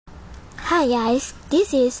Hi guys,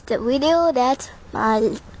 this is the video that my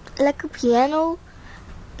Lego piano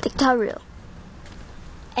tutorial,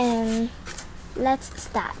 and let's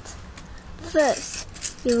start. First,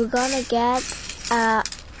 you're gonna get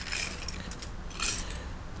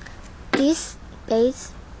this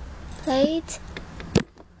base plate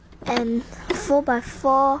and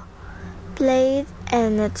 4x4 plate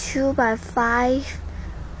and a 2x5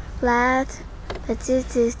 flat, but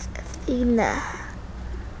this is thinner.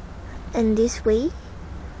 And this way,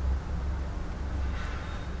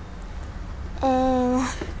 and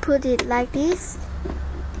put it like this,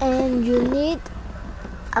 and you need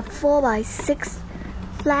a 4x6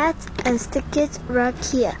 flat and stick it right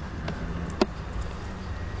here.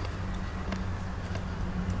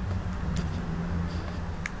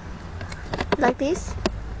 Like this,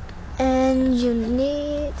 and you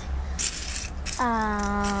need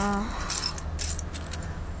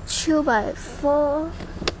 2x4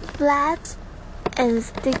 flat and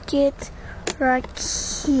stick it right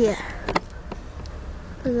here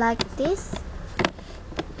like this,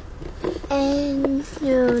 and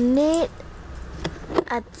you need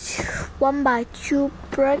a 1x2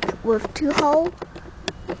 brick with 2 holes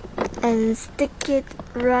and stick it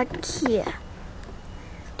right here,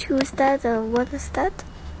 2 studs and 1 stud,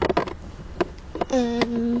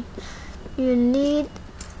 and you need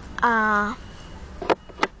a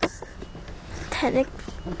Titanic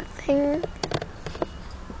thing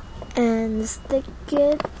and stick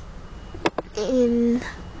it in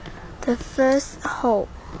the first hole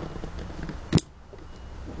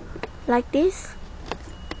like this,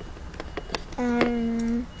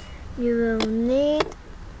 and you will need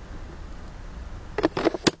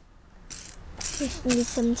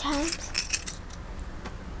sometimes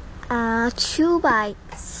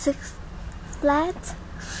 2x6 flat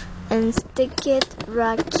and stick it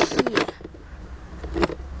right here,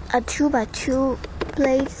 a 2x2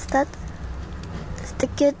 plate stud,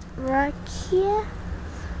 stick it right here,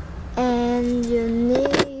 and you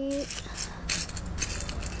need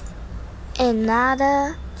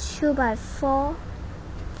another 2x4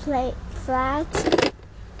 plate flat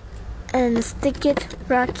and stick it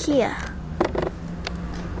right here,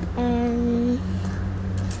 and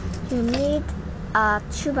you need a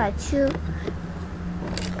 2x2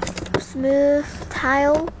 smooth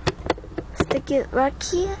tile, stick it right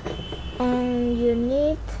here, and you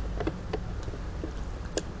need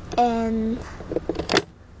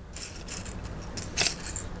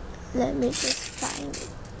let me just find it.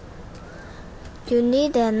 You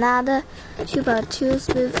need another 2x2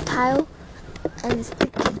 smooth tile and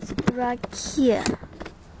stick it right here,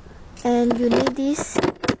 and you need this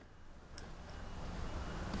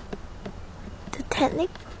Titanic,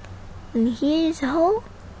 and here is a hole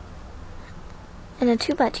and a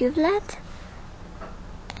 2x2 flat,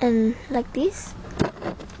 and like this,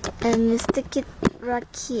 and you stick it right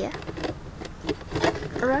here,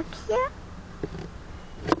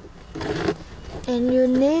 and you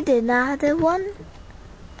need another one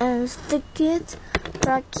and stick it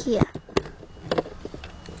right here,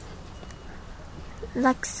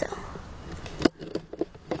 like so,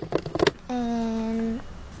 and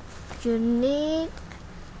you need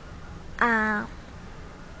a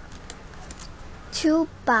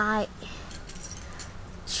 2x6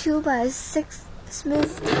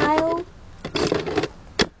 smooth tile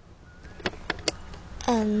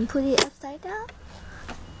and put it upside down,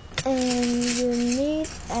 and you need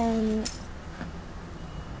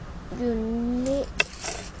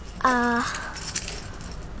a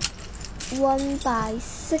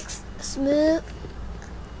 1x6 smooth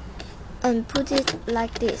and put it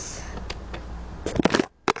like this,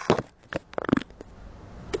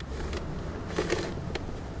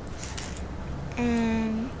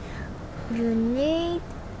 and you need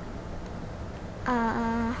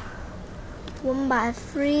a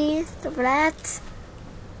 1x3 flat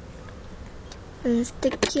and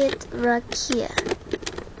stick it right here,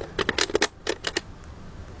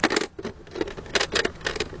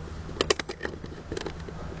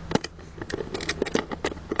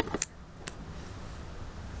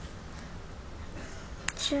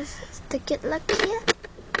 just stick it like here,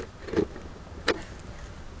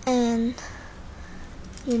 and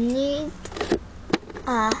you need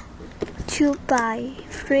a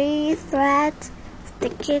 2x3 flat,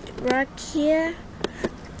 stick it right here,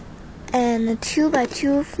 and a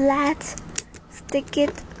 2x2 flat, stick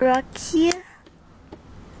it right here,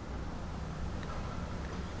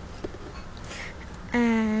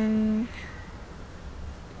 and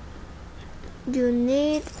you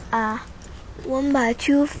need a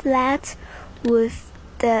 1x2 flat with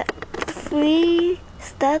the 3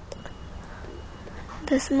 stud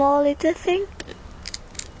the small little thing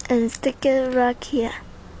and stick it right here.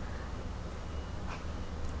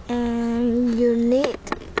 And you need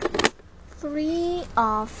 3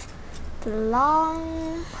 of the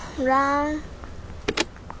long round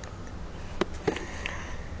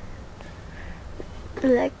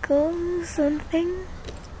Lego something.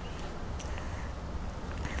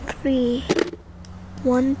 3,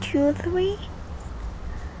 1, 2, 3,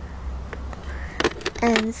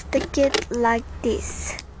 and stick it like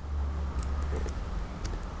this.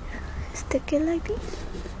 Stick it like this.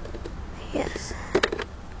 Yes.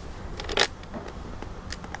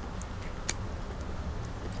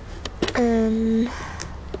 And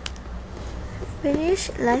finish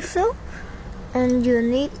like so. And you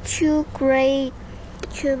need 2 gray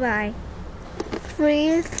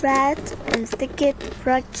 2x3 threads and stick it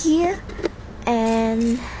right here,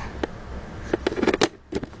 and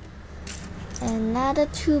another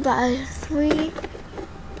 2x3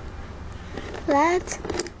 threads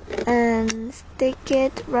and stick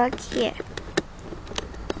it right here.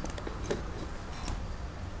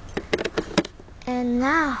 And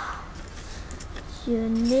now you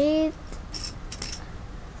need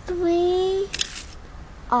 3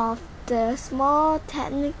 of the small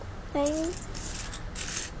technic thing.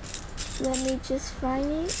 Let me just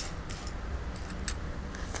find it.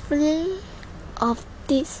 3 of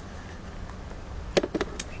this,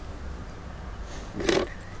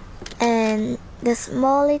 and the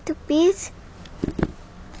small little piece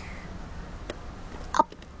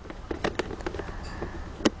up,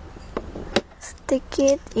 stick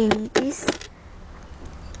it in this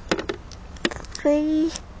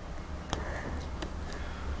 3,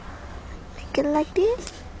 make it like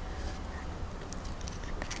this,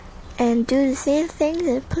 and do the same thing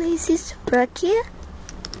and place it right here,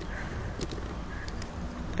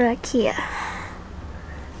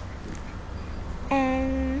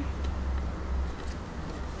 and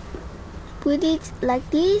put it like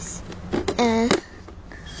this, and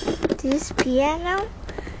this piano,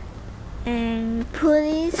 and put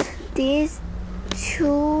it this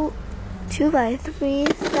 2x3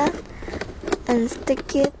 stuff and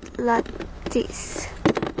stick it like this.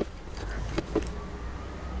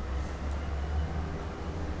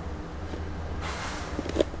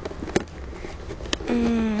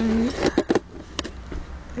 And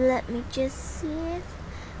let me just see it.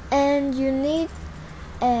 And you need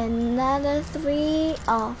another 3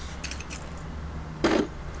 of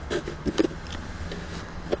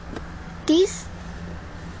this,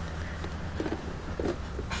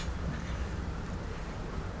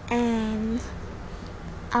 and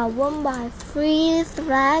a 1x3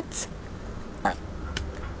 threads,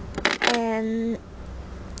 and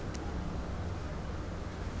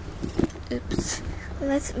oops,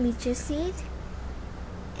 let me just see it.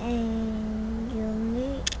 And you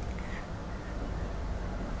need,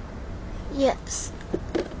 yes,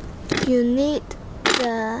 you need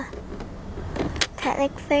the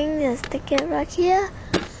technic thing to stick it right here,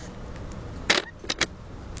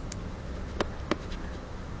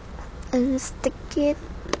 and stick it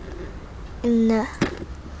in the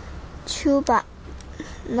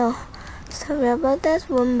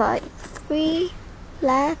 1x3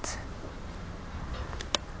 flat.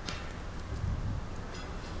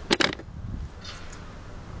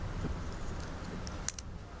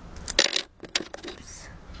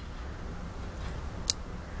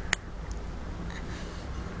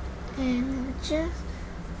 And just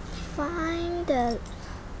find the,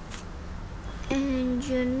 and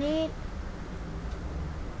you need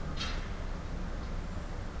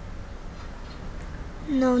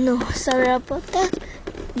no, sorry about that.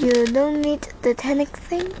 You don't need the technic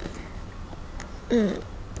thing.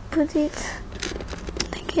 Put it,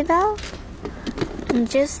 take it out, and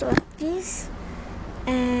just like this,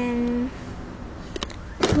 and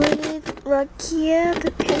put it right here, the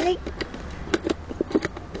technic,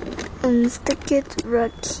 and stick it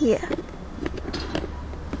right here.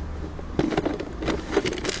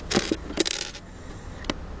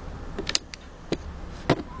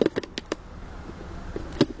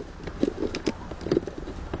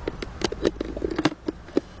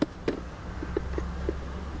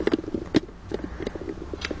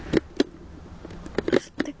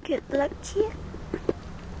 Stick it like here.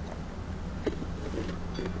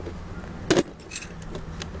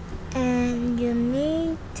 And you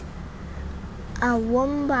need a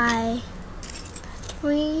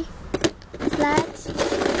 1x3 flat,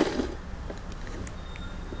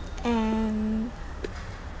 and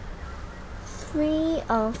 3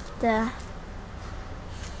 of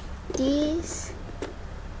these.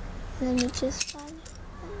 Let me just find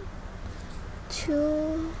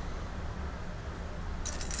 2,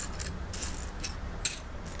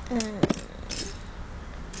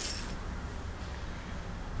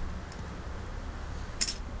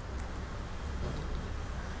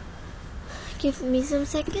 Give me some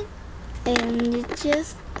second, and you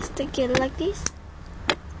just stick it like this.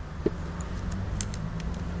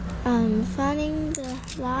 I'm finding the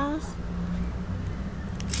last,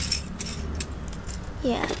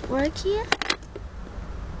 right here,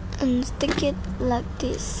 and stick it like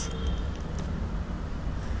this.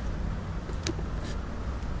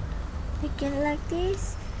 Stick it like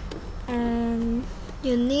this, and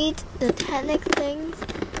you need the technique thing,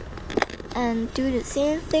 and do the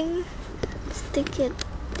same thing. Stick it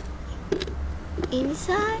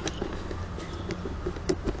inside,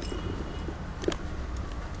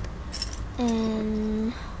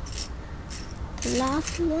 and the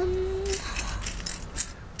last one.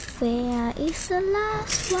 Where is the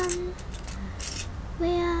last one?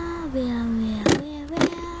 Where?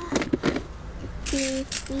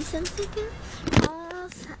 Give me some seconds.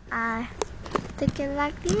 Pause. I stick it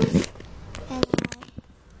like this, and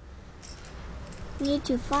I need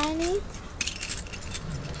to find it.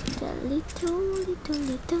 The little.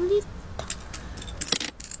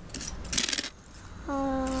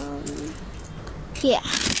 Here.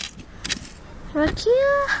 Right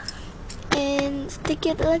here. And stick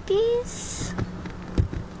it like this.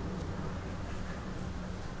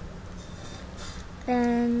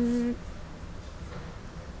 And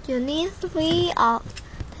you need 3 of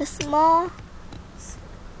the small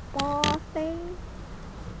thing,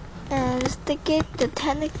 and stick it the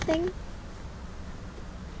technique thing.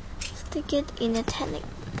 Stick it in the technique.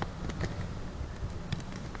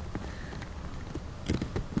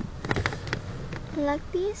 Like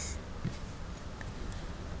this.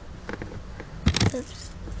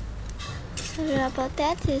 Oops. Sorry about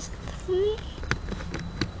that. Is 3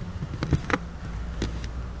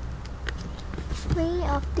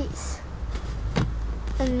 of this,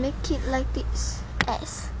 and make it like this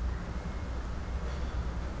S.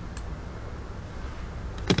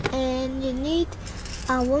 And you need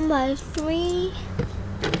a 1x3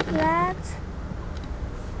 flat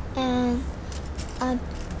and a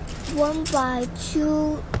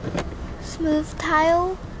 1x2 smooth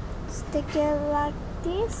tile. Stick it like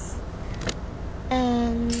this,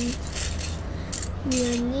 and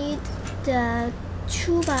you need the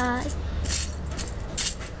 2x.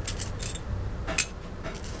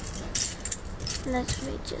 Let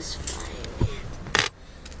me just find it.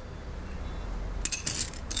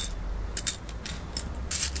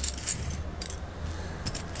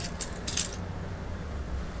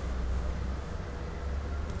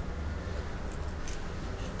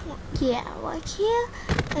 Right here,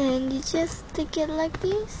 and you just stick it like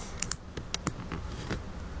this,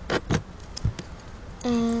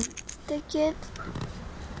 and stick it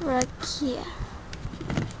right here.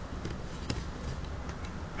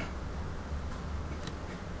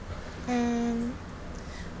 And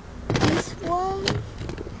this one,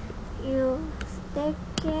 you stick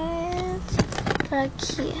it right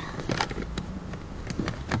here.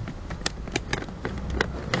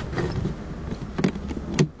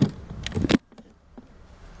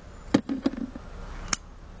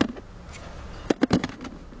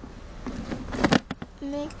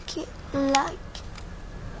 Make it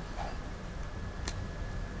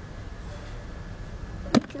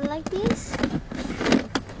like this,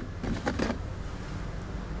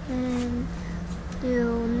 and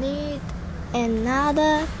you need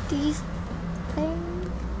another this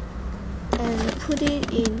thing, and put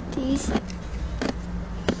it in this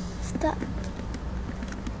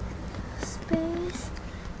space,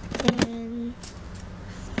 and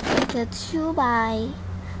the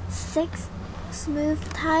 2x6 smooth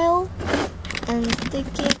tile, and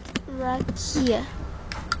stick it right here.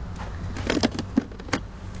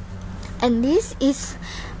 And this is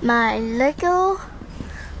my Lego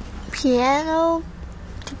piano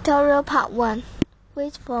tutorial part 1.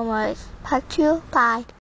 Wait for my part 2. Bye.